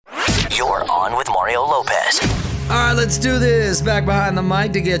You're on with Mario Lopez. All right, let's do this. Back behind the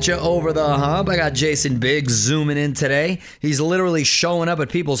mic to get you over the hump. I got Jason Biggs zooming in today. He's literally showing up at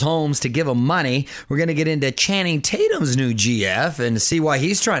people's homes to give them money. We're going to get into Channing Tatum's new GF and see why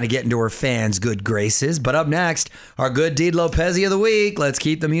he's trying to get into her fans' good graces. But up next, our good deed Lopezie of the week. Let's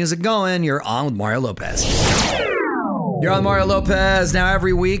keep the music going. You're on with Mario Lopez. You're on Mario Lopez. Now,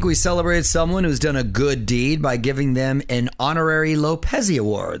 every week we celebrate someone who's done a good deed by giving them an honorary Lopezie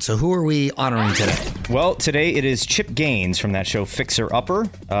Award. So who are we honoring today? Well, today it is Chip Gaines from that show Fixer Upper.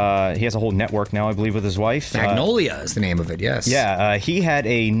 He has a whole network now, I believe, with his wife. Magnolia is the name of it, yes. Yeah, he had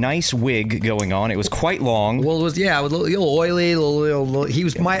a nice wig going on. It was quite long. Well, it was, a little oily. He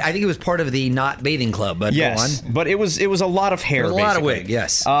was I think he was part of the Not Bathing Club, but yes, go on. But it was a lot of hair, a lot of wig,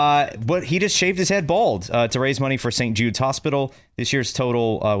 yes. But he just shaved his head bald to raise money for St. Jude's Hospital. This year's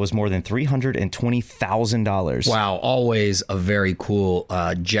total was more than $320,000. Wow, always a very cool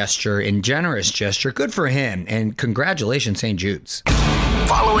gesture and generous gesture. Good for him, and congratulations, St. Jude's.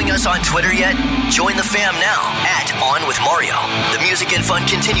 Following us on Twitter yet? Join the fam now at On With Mario. The music and fun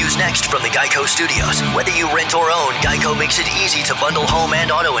continues next from the Geico Studios. Whether you rent or own, Geico makes it easy to bundle home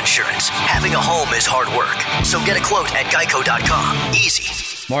and auto insurance. Having a home is hard work, so get a quote at geico.com. Easy.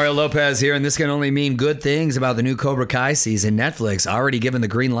 Mario Lopez here, and this can only mean good things about the new Cobra Kai season. Netflix already given the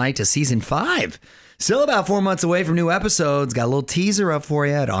green light to season 5. Still about 4 months away from new episodes. Got a little teaser up for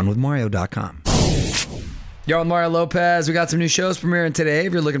you at onwithmario.com. You're on Mario Lopez. We got some new shows premiering today.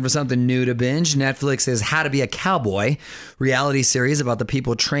 If you're looking for something new to binge, Netflix's How to Be a Cowboy reality series about the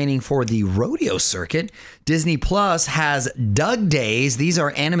people training for the rodeo circuit. Disney Plus has Doug Days. These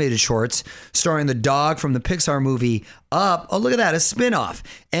are animated shorts starring the dog from the Pixar movie Up. Oh, look at that, a spinoff.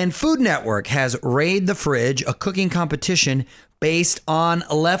 And Food Network has Raid the Fridge, a cooking competition based on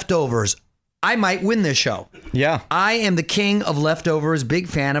leftovers. I might win this show. Yeah. I am the king of leftovers, big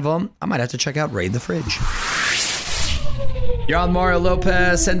fan of them. I might have to check out Raid the Fridge. You're on Mario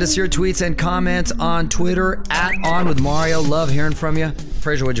Lopez. Send us your tweets and comments on Twitter at On With Mario. Love hearing from you.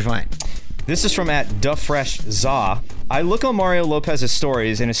 Fraser, what'd you find? This is from at DuffreshZa. I look on Mario Lopez's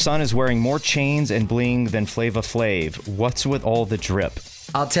stories, and his son is wearing more chains and bling than Flava Flav. What's with all the drip?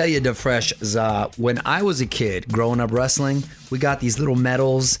 I'll tell you, DuffreshZa, when I was a kid growing up wrestling, we got these little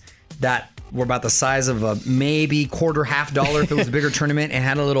medals that were about the size of a maybe $0.25 if it was a bigger tournament, and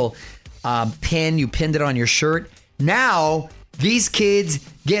had a little pin. You pinned it on your shirt. Now, these kids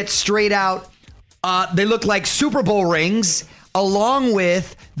get straight out. They look like Super Bowl rings, along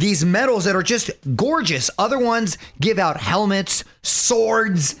with these medals that are just gorgeous. Other ones give out helmets,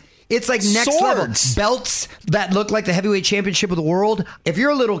 swords. It's like next level. Belts that look like the heavyweight championship of the world. If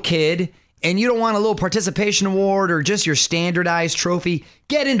you're a little kid and you don't want a little participation award or just your standardized trophy,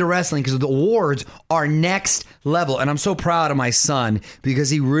 get into wrestling because the awards are next level. And I'm so proud of my son because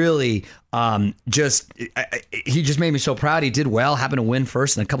he really just made me so proud. He did well, happened to win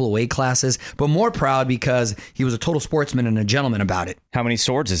first in a couple of weight classes, but more proud because he was a total sportsman and a gentleman about it. How many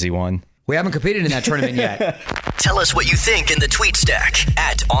swords has he won? We haven't competed in that tournament yet. Tell us what you think in the tweet stack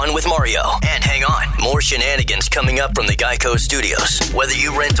at On With Mario. And hang on, more shenanigans coming up from the Geico Studios. Whether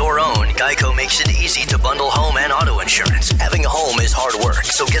you rent or own, Geico makes it easy to bundle home and auto insurance. Having a home is hard work,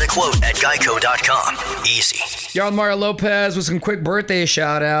 so get a quote at geico.com. Easy. You're on Mario Lopez with some quick birthday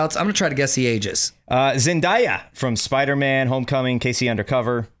shout outs. I'm going to try to guess the ages. Zendaya from Spider-Man, Homecoming, Casey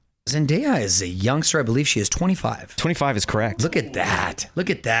Undercover. Zendaya is a youngster. I believe she is 25. 25 is correct. Look at that. Look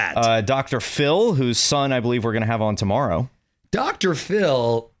at that. Dr. Phil, whose son I believe we're going to have on tomorrow. Dr.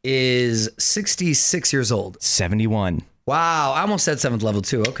 Phil is 66 years old. 71. Wow. I almost said 7th level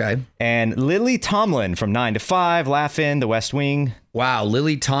too. Okay. And Lily Tomlin from 9 to 5, Laugh-In, The West Wing. Wow.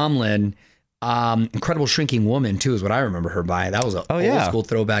 Lily Tomlin, Incredible Shrinking Woman too is what I remember her by. That was an old school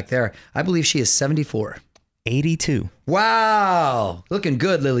throwback there. I believe she is 74. 82. Wow. Looking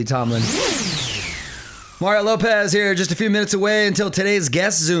good, Lily Tomlin. Mario Lopez here, just a few minutes away until today's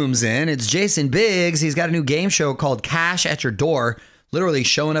guest zooms in. It's Jason Biggs. He's got a new game show called Cash at Your Door, literally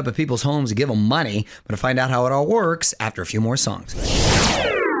showing up at people's homes to give them money. I'm going to find out how it all works after a few more songs.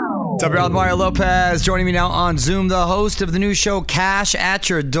 What's up, y'all? Mario Lopez joining me now on Zoom, the host of the new show Cash at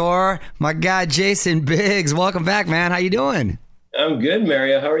Your Door, my guy Jason Biggs. Welcome back, man. How you doing? I'm good,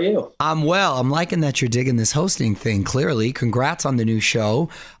 Mario. How are you? I'm well. I'm liking that you're digging this hosting thing, clearly. Congrats on the new show.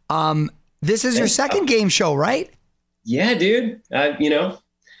 This is your second game show, right? Yeah, dude.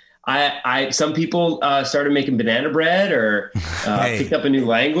 Some people started making banana bread or picked up a new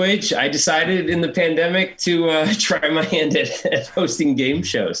language. I decided in the pandemic to try my hand at hosting game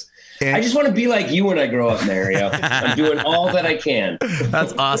shows. I just want to be like you when I grow up, Mario. I'm doing all that I can.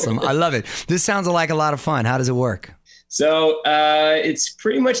 That's awesome. I love it. This sounds like a lot of fun. How does it work? So it's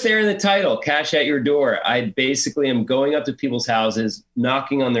pretty much there in the title, Cash at Your Door. I basically am going up to people's houses,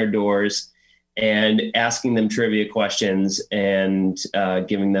 knocking on their doors, and asking them trivia questions and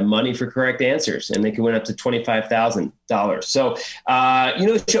giving them money for correct answers. And they can win up to $25,000. So,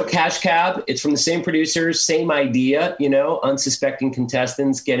 the show Cash Cab, it's from the same producers, same idea, unsuspecting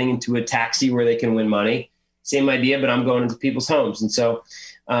contestants getting into a taxi where they can win money. Same idea, but I'm going into people's homes. And so,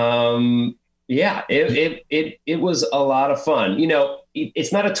 it was a lot of fun.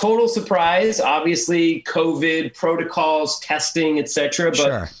 It's not a total surprise, obviously, COVID protocols, testing, etc. But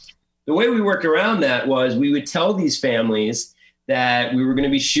sure. The way we worked around that was we would tell these families that we were going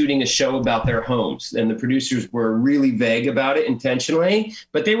to be shooting a show about their homes. And the producers were really vague about it intentionally,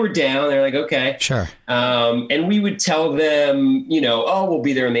 but they were down. They're like, okay. Sure. And we would tell them, we'll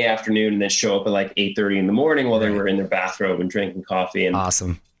be there in the afternoon, and then show up at like 8:30 in the morning while they were in their bathrobe and drinking coffee. And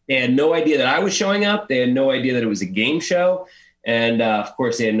awesome. They had no idea that I was showing up. They had no idea that it was a game show. And of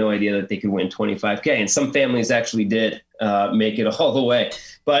course, they had no idea that they could win $25K. And some families actually did make it all the way.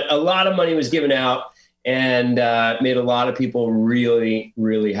 But a lot of money was given out and made a lot of people really,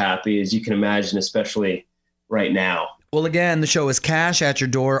 really happy, as you can imagine, especially right now. Well, again, the show is Cash at Your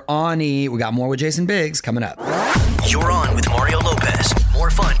Door on E! We got more with Jason Biggs coming up. You're on with Mario Lopez. More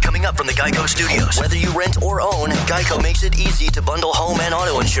fun coming up from the Geico Studios. Whether you rent or own, Geico makes it easy to bundle home and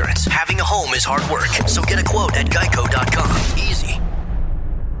auto insurance. Having a home is hard work, so get a quote at geico.com. Easy.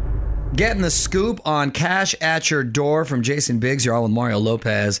 Getting the scoop on Cash at Your Door from Jason Biggs. You're on with Mario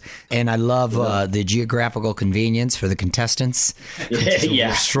Lopez. And I love the geographical convenience for the contestants.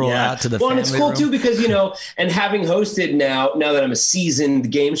 Stroll out to the family and it's cool room. too because, and having hosted now that I'm a seasoned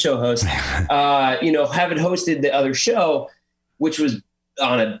game show host, having hosted the other show, which was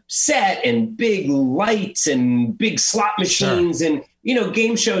on a set and big lights and big slot machines. Sure. And,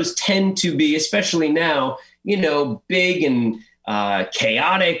 game shows tend to be, especially now, big and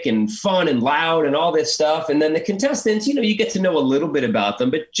chaotic and fun and loud and all this stuff. And then the contestants, you get to know a little bit about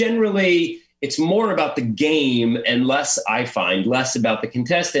them, but generally it's more about the game and less about the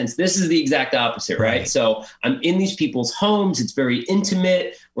contestants. This is the exact opposite, right? So I'm in these people's homes. It's very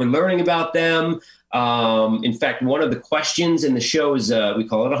intimate. We're learning about them. In fact, one of the questions in the show is, we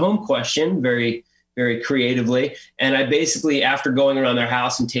call it a home question, very, very creatively. And I basically, after going around their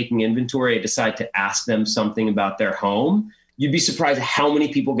house and taking inventory, I decide to ask them something about their home. You'd be surprised how many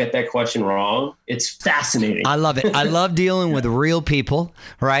people get that question wrong. It's fascinating. I love it. I love dealing with real people,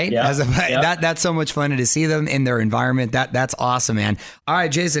 right? That's so much fun to see them in their environment. That's awesome, man. All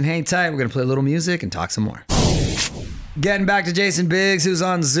right, Jason, hang tight. We're going to play a little music and talk some more. Getting back to Jason Biggs, who's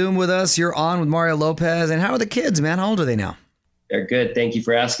on Zoom with us. You're on with Mario Lopez. And how are the kids, man? How old are they now? They're good. Thank you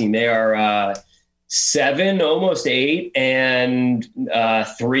for asking. They are 7, almost 8, and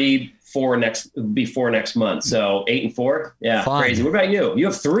 3, 4 before next month. So 8 and 4. Yeah. Fun. Crazy. What about you? You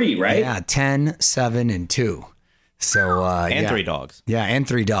have 3, right? Yeah. 10, 7, and 2. So, and 3 dogs. Yeah. And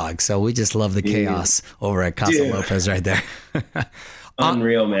 3 dogs. So we just love the chaos over at Casa Lopez right there.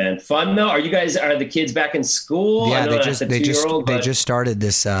 Unreal, man. Fun though. Are the kids back in school? Yeah, they just started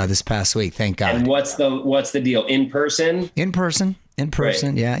this past week. Thank God. And what's the deal? In person? In person.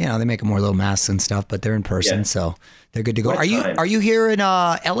 Right. Yeah. They make them wear little masks and stuff, but they're in person, so they're good to go. Are you here in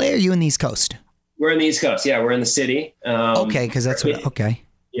LA? Or are you in the East Coast? We're in the East Coast. Yeah, we're in the city. Okay, because that's okay.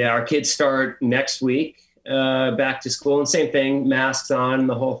 Yeah, our kids start next week, back to school, and same thing, masks on,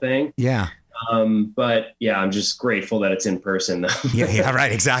 the whole thing. Yeah. But yeah, I'm just grateful that it's in person though. yeah,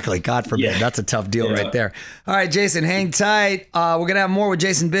 right. Exactly. God forbid. Yeah. That's a tough deal right there. All right, Jason, hang tight. We're going to have more with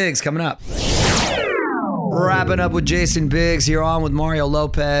Jason Biggs coming up. Wrapping up with Jason Biggs here on with Mario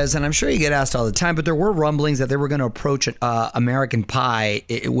Lopez. And I'm sure you get asked all the time, but there were rumblings that they were going to approach American Pie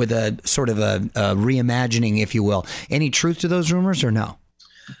with a sort of a reimagining, if you will. Any truth to those rumors or no?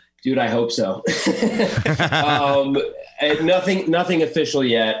 Dude, I hope so. Nothing official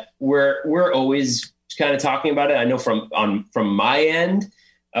yet. We're always kind of talking about it. I know from my end,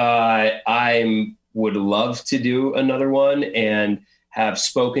 I would love to do another one and have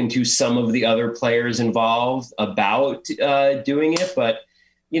spoken to some of the other players involved about doing it. But,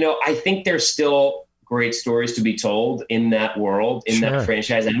 I think there's still great stories to be told in that world, in that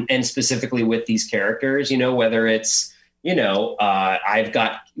franchise, and specifically with these characters, whether it's, I've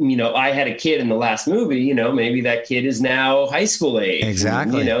got, I had a kid in the last movie, maybe that kid is now high school age.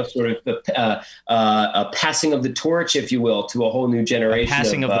 Exactly. Sort of a passing of the torch, if you will, to a whole new generation. A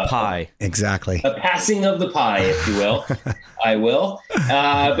passing of the pie. Exactly. A passing of the pie, if you will. I will.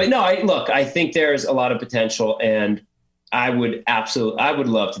 But no, I think there's a lot of potential, and I would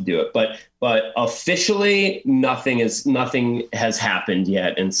love to do it, but officially nothing has happened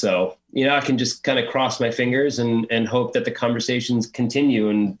yet. And so, I can just kind of cross my fingers and hope that the conversations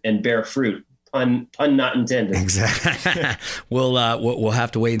continue and bear fruit. Pun not intended. Exactly. We'll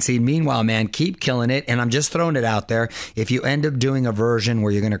have to wait and see. Meanwhile, man, keep killing it. And I'm just throwing it out there. If you end up doing a version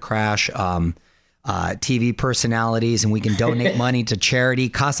where you're going to crash TV personalities and we can donate money to charity,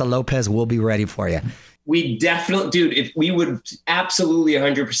 Casa Lopez will be ready for you. We definitely, dude, if we would absolutely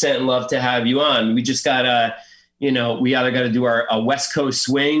 100% love to have you on. We just gotta, we either got to do a West Coast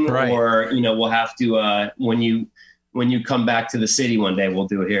swing, right, or, we'll have to, when you come back to the city one day, we'll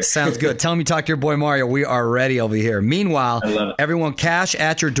do it here. Sounds good. Tell me, talk to your boy Mario. We are ready over here. Meanwhile, everyone, Cash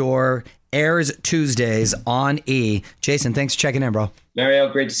at Your Door airs Tuesdays on E. Jason, thanks for checking in, bro.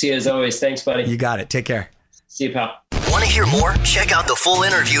 Mario, great to see you as always. Thanks, buddy. You got it. Take care. See you, pal. Want to hear more? Check out the full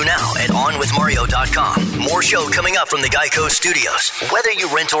interview now at onwithmario.com. More show coming up from the Geico Studios. Whether you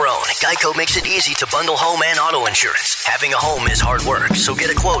rent or own, Geico makes it easy to bundle home and auto insurance. Having a home is hard work, so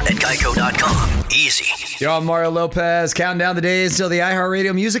get a quote at geico.com. Easy. Yo, I'm Mario Lopez, counting down the days till the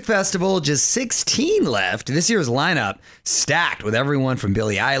iHeartRadio Music Festival. Just 16 left. This year's lineup stacked with everyone from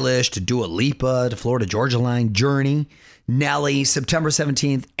Billie Eilish to Dua Lipa to Florida Georgia Line, Journey, Nelly, September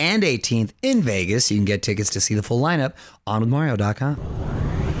 17th and 18th in Vegas. You can get tickets to see the full lineup on onwithmario.com.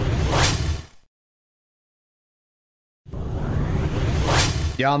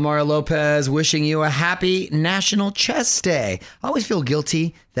 Y'all, Mario Lopez wishing you a happy National Chess Day. I always feel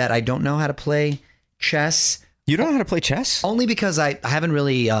guilty that I don't know how to play chess. You don't know how to play chess? Only because I haven't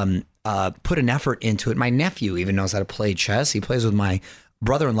really put an effort into it. My nephew even knows how to play chess. He plays with my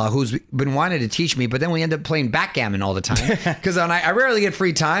brother-in-law, who's been wanting to teach me, but then we end up playing backgammon all the time because I rarely get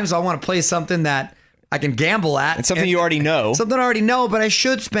free time, so I want to play something that I can gamble at. And something you already know. Something I already know, but I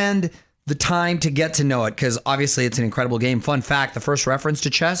should spend the time to get to know it because obviously it's an incredible game. Fun fact, the first reference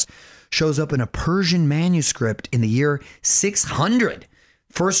to chess shows up in a Persian manuscript in the year 600.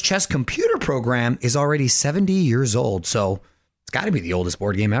 First chess computer program is already 70 years old, so it's got to be the oldest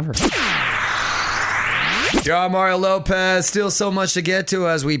board game ever. Yo, I'm Mario Lopez. Still so much to get to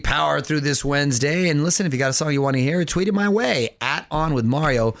as we power through this Wednesday. And listen, if you got a song you want to hear, tweet it my way at On With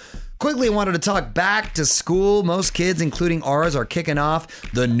Mario. Quickly wanted to talk back to school. Most kids, including ours, are kicking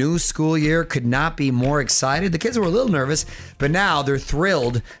off the new school year. Could not be more excited. The kids were a little nervous, but now they're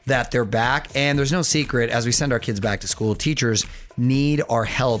thrilled that they're back. And there's no secret, as we send our kids back to school, teachers need our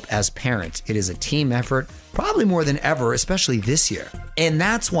help as parents. It is a team effort, probably more than ever, especially this year. And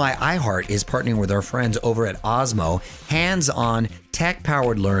that's why iHeart is partnering with our friends over at Osmo, hands-on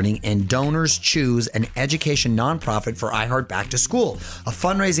tech-powered learning, and Donors Choose, an education nonprofit for iHeart Back to School, a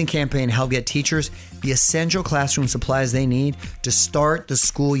fundraising campaign to help get teachers the essential classroom supplies they need to start the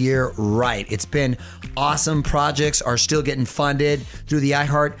school year right. It's been awesome. Projects are still getting funded through the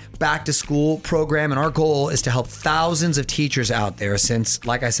iHeart Back to School program, and our goal is to help thousands of teachers out there since,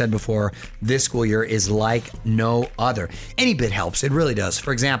 like I said before, this school year is like no other. Any bit helps. It really does.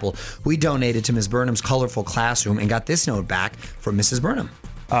 For example, we donated to Ms. Burnham's colorful classroom and got this note back from Mrs. Burnham.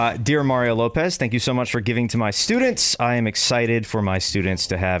 Dear Mario Lopez, thank you so much for giving to my students. I am excited for my students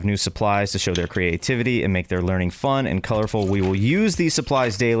to have new supplies to show their creativity and make their learning fun and colorful. We will use these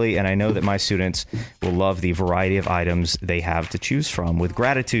supplies daily, and I know that my students will love the variety of items they have to choose from. With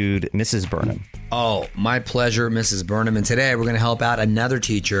gratitude, Mrs. Burnham. Oh, my pleasure, Mrs. Burnham. And today we're going to help out another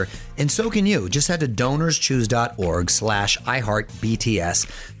teacher, and so can you. Just head to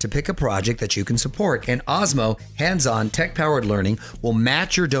donorschoose.org/iHeartBTS to pick a project that you can support. And Osmo, hands-on tech-powered learning, will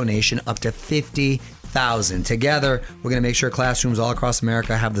match your donation up to $50,000. Together, we're going to make sure classrooms all across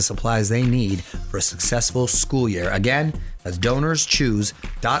America have the supplies they need for a successful school year. Again, that's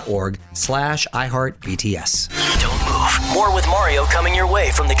donorschoose.org/iHeartBTS. Don't move. More with Mario coming your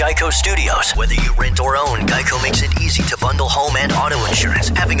way from the Geico Studios. Whether you rent or own, Geico makes it easy to bundle home and auto insurance.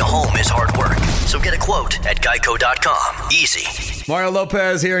 Having a home is hard work, so get a quote at geico.com. Easy. Mario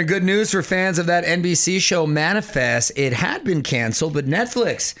Lopez here, and good news for fans of that NBC show Manifest. It had been canceled, but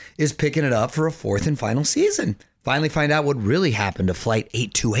Netflix is picking it up for a fourth and final season. Finally find out what really happened to Flight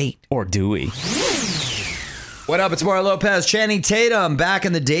 828. Or do we? What up? It's Mario Lopez. Channing Tatum back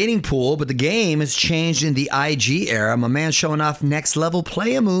in the dating pool, but the game has changed in the IG era. My man showing off next level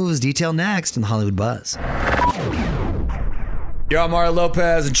playa moves. Detail next in the Hollywood Buzz. Yo, I'm Mario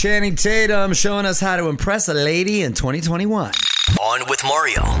Lopez, and Channing Tatum showing us how to impress a lady in 2021. On with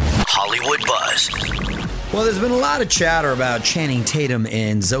Mario, Hollywood Buzz. Well, there's been a lot of chatter about Channing Tatum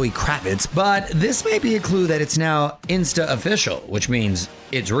and Zoe Kravitz, but this may be a clue that it's now Insta official, which means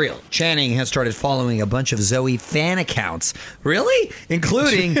it's real. Channing has started following a bunch of Zoe fan accounts. Really?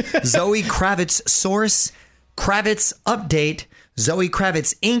 Including Zoe Kravitz source, Kravitz Update, Zoe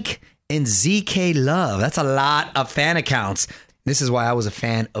Kravitz Inc., and ZK Love. That's a lot of fan accounts. This is why I was a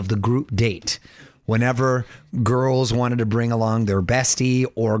fan of the group date. Whenever girls wanted to bring along their bestie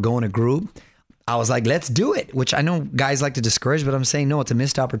or go in a group, I was like, let's do it, which I know guys like to discourage, but I'm saying, no, it's a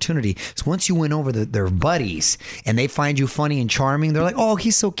missed opportunity. So once you win over their buddies and they find you funny and charming, they're like, oh,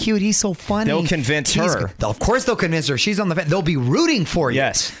 he's so cute. He's so funny. They'll convince her. Of course they'll convince her. She's on the fence. They'll be rooting for you.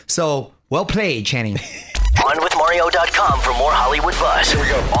 Yes. So well played, Channing. OnWithMario.com for more Hollywood buzz. Here we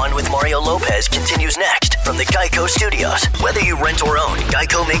go. On with Mario Lopez continues next from the Geico Studios. Whether you rent or own,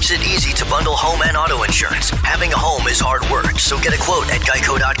 Geico makes it easy to bundle home and auto insurance. Having a home is hard work, so get a quote at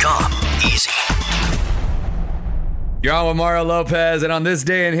Geico.com. Easy. You're on with Mario Lopez, and on this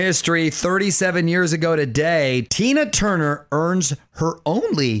day in history, 37 years ago today, Tina Turner earns her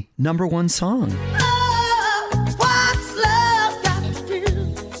only #1 song.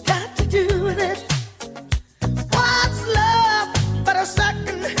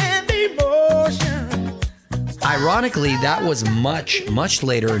 Ironically, that was much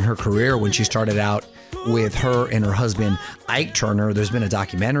later in her career when she started out with her and her husband, Ike Turner. There's been a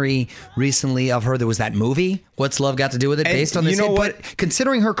documentary recently of her. There was that movie, What's Love Got to Do With It, based on this hit. But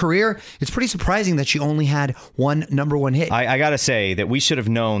considering her career, it's pretty surprising that she only had one #1 hit. I got to say that we should have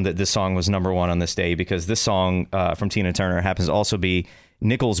known that this song was #1 on this day, because this song from Tina Turner happens to also be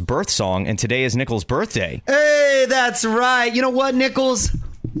Nichols' birth song, and today is Nichols' birthday. Hey, that's right. You know what, Nichols?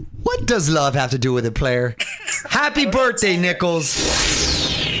 What does love have to do with it, player? Happy birthday, Nichols.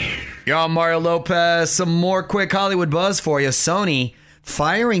 You're on Mario Lopez. Some more quick Hollywood buzz for you. Sony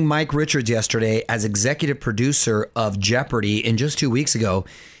firing Mike Richards yesterday as executive producer of Jeopardy. And just 2 weeks ago,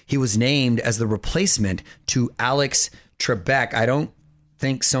 he was named as the replacement to Alex Trebek. I don't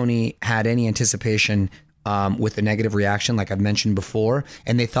think Sony had any anticipation with the negative reaction, like I've mentioned before.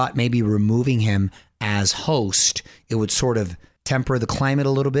 And they thought maybe removing him as host, it would sort of temper the climate a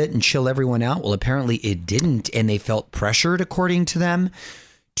little bit and chill everyone out. Well, apparently it didn't, and they felt pressured, according to them,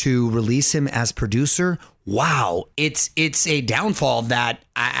 to release him as producer. Wow, it's a downfall that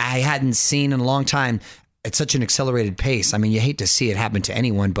I hadn't seen in a long time at such an accelerated pace. I mean, you hate to see it happen to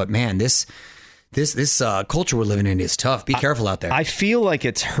anyone, but man, this culture we're living in is tough. Be careful out there. I feel like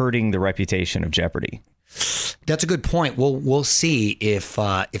it's hurting the reputation of Jeopardy. That's a good point. We'll see if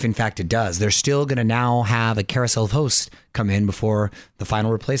in fact it does. They're still going to now have a carousel of hosts come in before the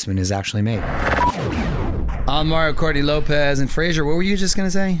final replacement is actually made. I'm Mario Cordy Lopez and Frazier. What were you just going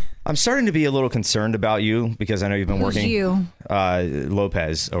to say? I'm starting to be a little concerned about you, because I know you've been working. You?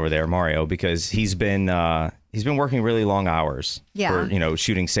 Lopez over there, Mario, because he's been working really long hours. Yeah. For,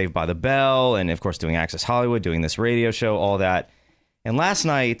 shooting Saved by the Bell, and of course doing Access Hollywood, doing this radio show, all that. And last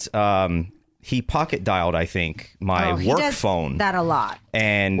night, he pocket dialed, I think, my work phone. That a lot.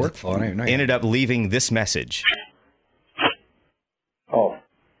 And work phone, I didn't know ended up leaving this message. Oh,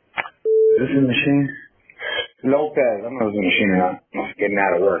 this is a machine? Lopez, I don't know if it's a machine or not. I'm just getting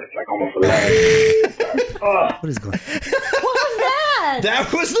out of work. It's like almost 11. What is going on? What was that?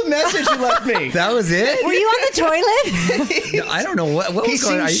 That was the message you left me. That was it? Were you on the toilet? No, I don't know what He was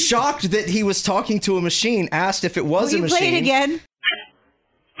going on. seemed shocked that he was talking to a machine, asked if it was Will a you machine. play it again?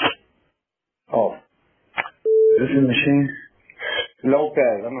 Oh, this is a machine?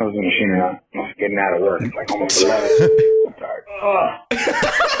 Lopez, I don't know if it's a machine or not. I'm just getting out of work. It's like almost 11. I'm tired.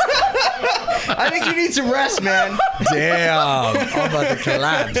 I think you need some rest, man. Damn. How about the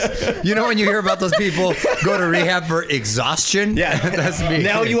collapse? You know when you hear about those people go to rehab for exhaustion? Yeah. That's me.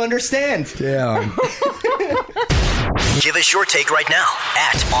 Now you understand. Damn. Give us your take right now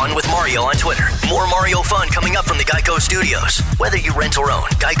at On With Mario on Twitter. More Mario fun coming up from the Geico Studios. Whether you rent or own,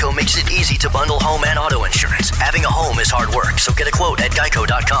 Geico makes it easy to bundle home and auto insurance. Having a home is hard work, so get a quote at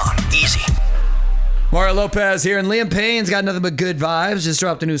Geico.com. Easy. Mario Lopez here, and Liam Payne's got nothing but good vibes. Just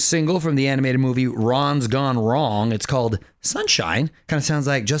dropped a new single from the animated movie Ron's Gone Wrong. It's called Sunshine. Kind of sounds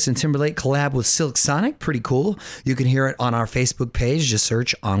like Justin Timberlake collab with Silk Sonic. Pretty cool. You can hear it on our Facebook page. Just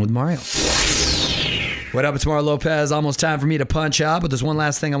search On With Mario. What up, it's Mario Lopez. Almost time for me to punch out, but there's one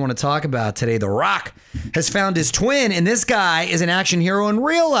last thing I want to talk about today. The Rock has found his twin, and this guy is an action hero in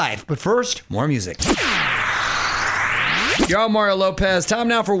real life. But first, more music. Yo, Mario Lopez. Time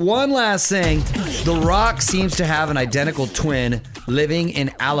now for one last thing. The Rock seems to have an identical twin living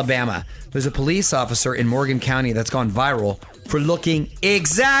in Alabama. There's a police officer in Morgan County that's gone viral for looking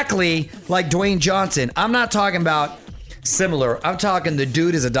exactly like Dwayne Johnson. I'm not talking about similar. I'm talking the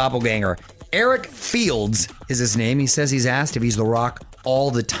dude is a doppelganger. Eric Fields is his name. He says he's asked if he's The Rock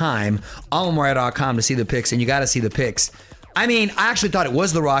all the time. On Mario.com to see the pics, and you got to see the pics. I mean, I actually thought it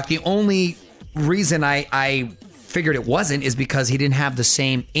was The Rock. The only reason I figured it wasn't is because he didn't have the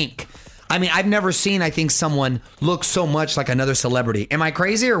same ink. I mean, I've never seen, I think, someone look so much like another celebrity. Am I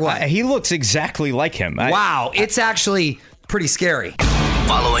crazy or what? He looks exactly like him. Wow, it's actually pretty scary.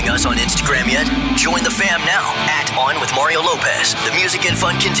 Following us on Instagram yet? Join the fam now at On with Mario Lopez. The music and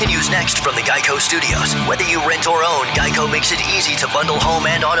fun continues next from the Geico Studios. Whether you rent or own, Geico makes it easy to bundle home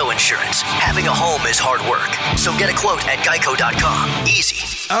and auto insurance. Having a home is hard work, so get a quote at geico.com.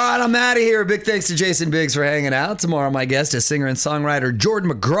 Easy. All right, I'm out of here. Big thanks to Jason Biggs for hanging out. Tomorrow, my guest is singer and songwriter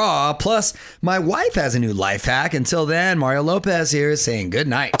Jordan McGraw. Plus, my wife has a new life hack. Until then, Mario Lopez here saying good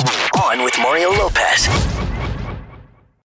night. On with Mario Lopez.